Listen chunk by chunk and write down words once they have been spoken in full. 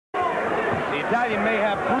Italian may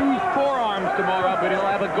have bruised forearms tomorrow, but he'll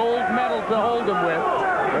have a gold medal to hold him with,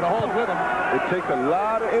 or to hold with him. It takes a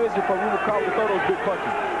lot of energy for Rubalcaba to throw those big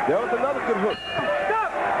punches. There was another good hook.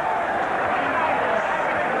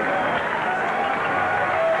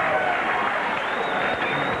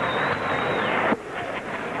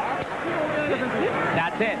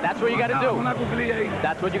 That's it. That's what you got to do.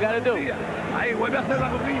 That's what you got to do.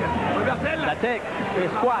 That's it.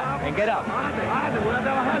 Squat and get up.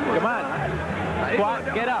 Come on. Squat,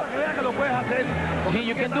 get up. See,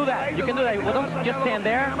 you can do that. You can do that. Well, don't just stand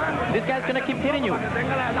there. This guy's going to keep hitting you.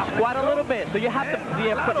 Squat a little bit, so you have to.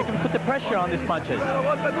 You can put the pressure on these punches.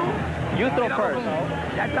 You throw first.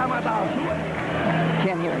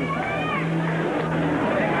 Can't hear him.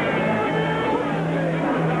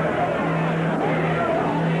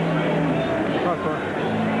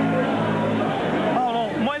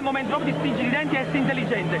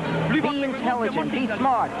 Be intelligent, be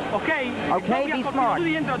smart. Okay, be smart.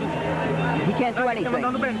 He can't do anything.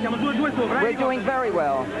 We're doing very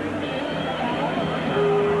well.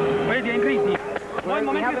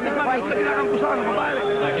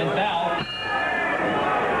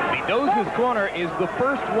 Vidoz's corner is the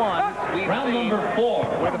first one we've round seen number 4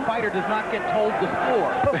 where the fighter does not get told the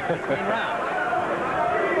score between rounds.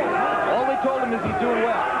 All they told him is he's doing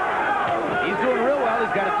well. He's doing real well.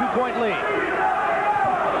 He's got a 2-point lead.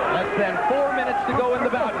 Less than 4 minutes to go in the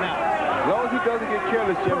bout now. As long as he doesn't get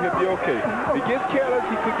careless, Jim, he'll be okay. If he gets careless,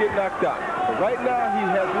 he could get knocked out. But right now, he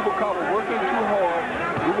has Rubalcaba working too hard.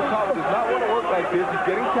 Rubalcaba does not want to work like this. He's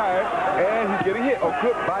getting tired, and he's getting hit. Oh,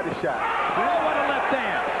 good body shot. Oh, what a left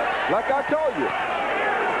hand. Like I told you.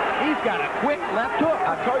 He's got a quick left hook.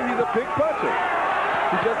 I told you he's a big puncher.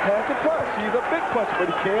 He just has to punch. He's a big puncher, but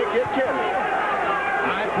he can't get careless.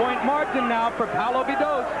 9-point margin now for Paolo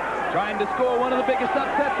Vidoz, trying to score one of the biggest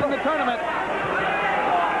upsets in the tournament.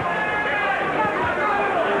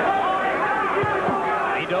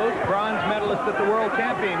 Vidoz, bronze medalist at the World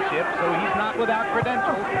Championship, so he's not without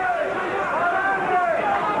credentials.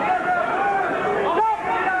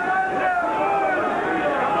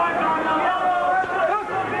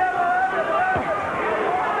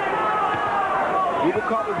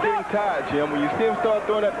 Rubalcaba's getting tired, Jim. When you see him start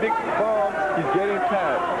throwing that big bomb, he's getting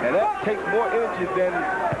tired. And that takes more energy than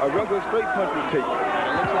a regular straight punch would take. It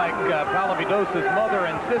looks like Paolo Vidoz's mother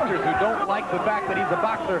and sisters, who don't like the fact that he's a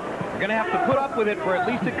boxer, are going to have to put up with it for at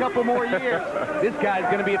least a couple more years. This guy's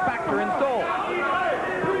going to be a factor in Seoul.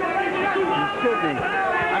 Sydney.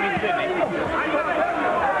 I mean Sydney.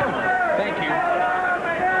 Thank you.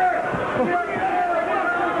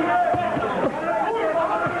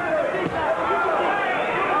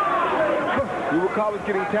 Rubalcaba's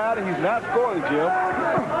getting tired, and he's not scoring, Jim.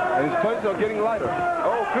 And his punches are getting lighter.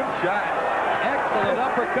 Oh, good shot. Excellent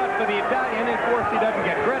uppercut for the Italian. Of course, he doesn't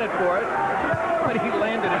get credit for it, but he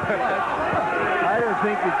landed it flush. I don't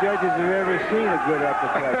think the judges have ever seen a good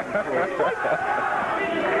uppercut before.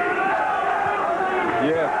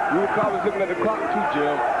 Yeah, Rubalcaba's looking at the clock too,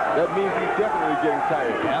 Jim. That means he's definitely getting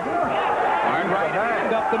tired. Yep. Hard right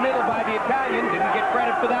hand up the middle by the Italian. Didn't get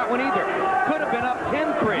credit for that one either. Could have been up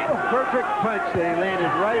 10-3. Perfect punch that he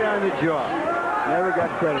landed right on the jaw. Never got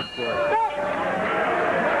credit for it.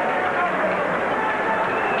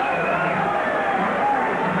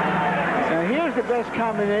 Now here's the best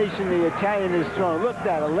combination the Italian has thrown. Look at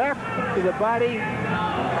that, a left to the body,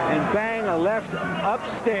 and bang, a left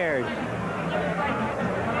upstairs.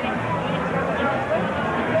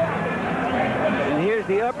 And here's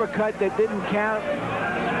the uppercut that didn't count.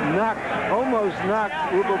 Almost knocked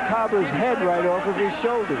Rubalcaba's head right off of his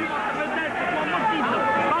shoulders.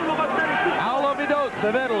 Paolo Vidoz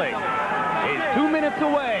of Italy is 2 minutes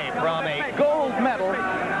away from a gold medal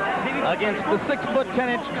against the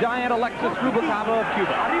 6'10" giant Alexis Rubalcaba of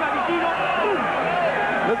Cuba.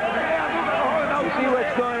 Look, you see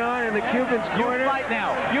what's going on in the Cuban's corner? You fight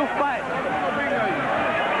now. You fight.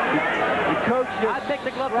 The coach just I'll take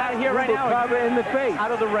the gloves out of here right now. Rubalcaba in the face.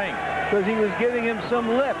 Out of the ring. Because he was giving him some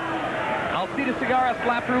lip. Alcida Segarra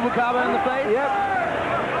slapped Rubalcaba in the face. Yep.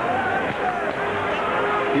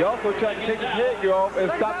 He also tried to take his headgear off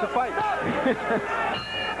and stop the fight.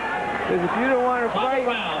 Because if you don't want to fight...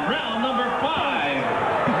 Round number 5.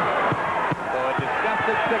 So a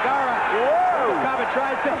disgusted Segarra. Rubalcaba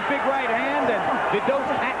tries some big right hand, and Vidoz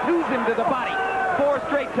tattoos him to the body 4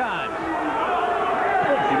 straight times.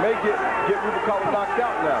 He may get Rubalcaba knocked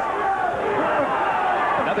out now.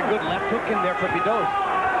 Another good left hook in there for Vidoz.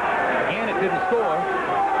 Again, it didn't score.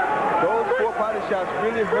 Those 4 body shots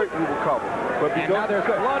really hurt Rubalcaba. But And now there's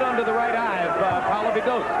blood under the right eye of Paolo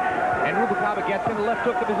Vidoz. And Rubalcaba gets in a left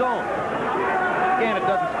hook of his own. Again, it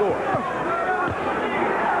doesn't score.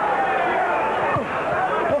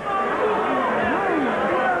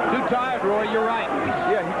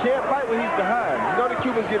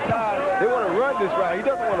 Cubans get tired. They want to run this round. He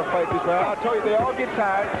doesn't want to fight this round. I told you, they all get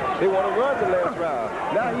tired. They want to run the last round.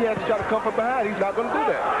 Now he has to try to come from behind. He's not going to do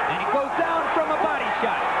that. And he goes down from a body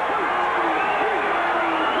shot.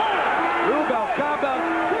 Rubalcaba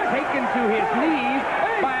taken to his knees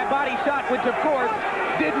by a body shot, which, of course,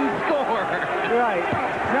 didn't score. Right.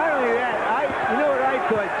 Not only that, you know what I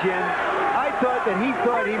thought, Jim? I thought that he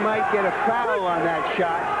thought he might get a foul on that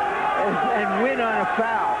shot and win on a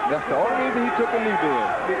foul. That's the only reason he took a knee then.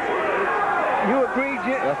 You agree,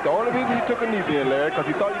 Jim? That's the only reason he took a knee then, Larry, because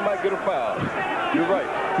he thought he might get a foul. You're right.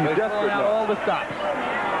 He's desperate now. All the stops.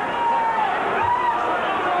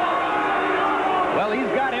 Well,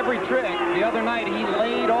 he's got every trick. The other night, he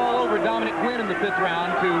laid all over Dominic Quinn in the 5th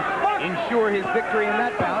round to ensure his victory in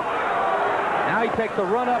that bout. Now he takes a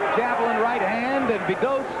run-up javelin right hand, and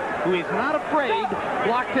Vidoz, who is not afraid,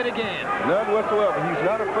 blocked it again. None whatsoever. He's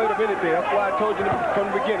not afraid of anything. That's why I told you from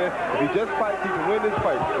the beginning, if he just fights, he can win this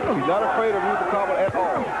fight. He's not afraid of Rubalcaba at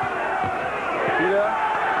all. See that?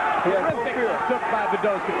 He has no fear. Took by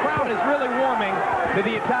Vidoz. The crowd is really warming to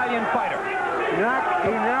the Italian fighter. He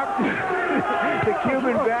knocked the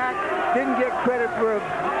Cuban back. Didn't get credit for a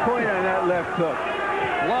point on that left hook.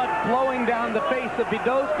 Blood flowing down the face of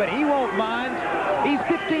Vidoz, but he won't mind. He's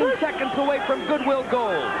 15 seconds away from Goodwill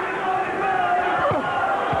Gold.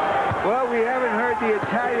 Well, we haven't heard the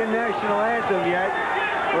Italian national anthem yet.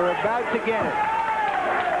 We're about to get it.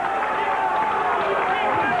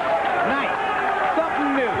 Nice.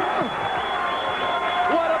 Something new.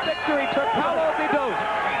 What a victory for Paolo Vidoz.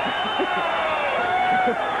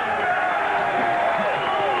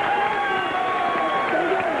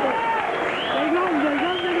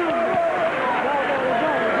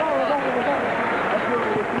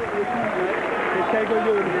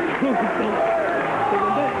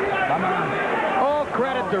 All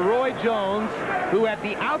credit to Roy Jones, who at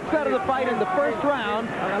the outset of the fight in the 1st round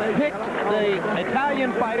picked the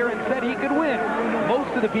Italian fighter and said he could win.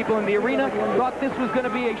 Most of the people in the arena thought this was going to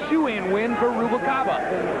be a shoe-in win for Rubalcaba.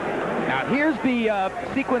 Now here's the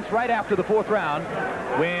sequence right after the 4th round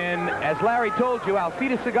when, as Larry told you,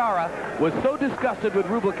 Alexis Segarra was so disgusted with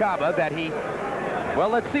Rubalcaba that he, well,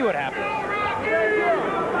 let's see what happens.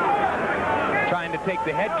 Trying to take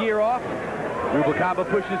the headgear off. Rubalcaba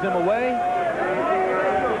pushes him away.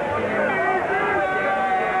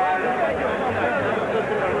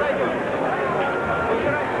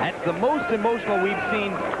 That's the most emotional we've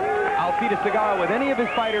seen Alexis Segarra with any of his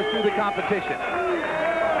fighters through the competition.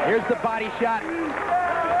 Here's the body shot.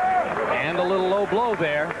 And a little low blow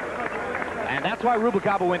there. And that's why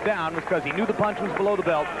Rubalcaba went down, was because he knew the punch was below the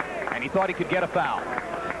belt, and he thought he could get a foul.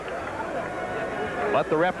 But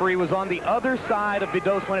the referee was on the other side of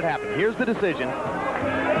Vidoz when it happened. Here's the decision.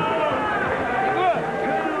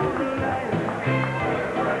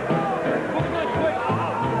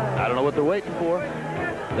 I don't know what they're waiting for.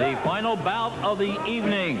 The final bout of the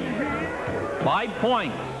evening. 5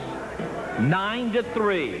 points.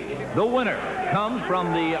 9-3. The winner comes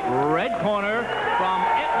from the red corner from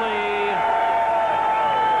Italy,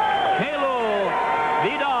 Paolo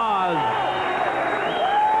Vidoz.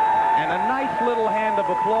 And a nice little hand of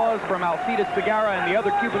applause from Alexis Segarra and the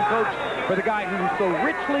other Cuban coach for the guy who so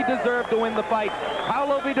richly deserved to win the fight,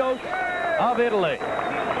 Paolo Vidoz of Italy.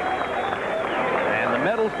 And the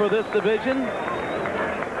medals for this division: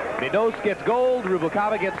 Vidoz gets gold,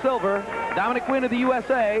 Rubalcaba gets silver, Dominic Quinn of the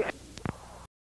USA,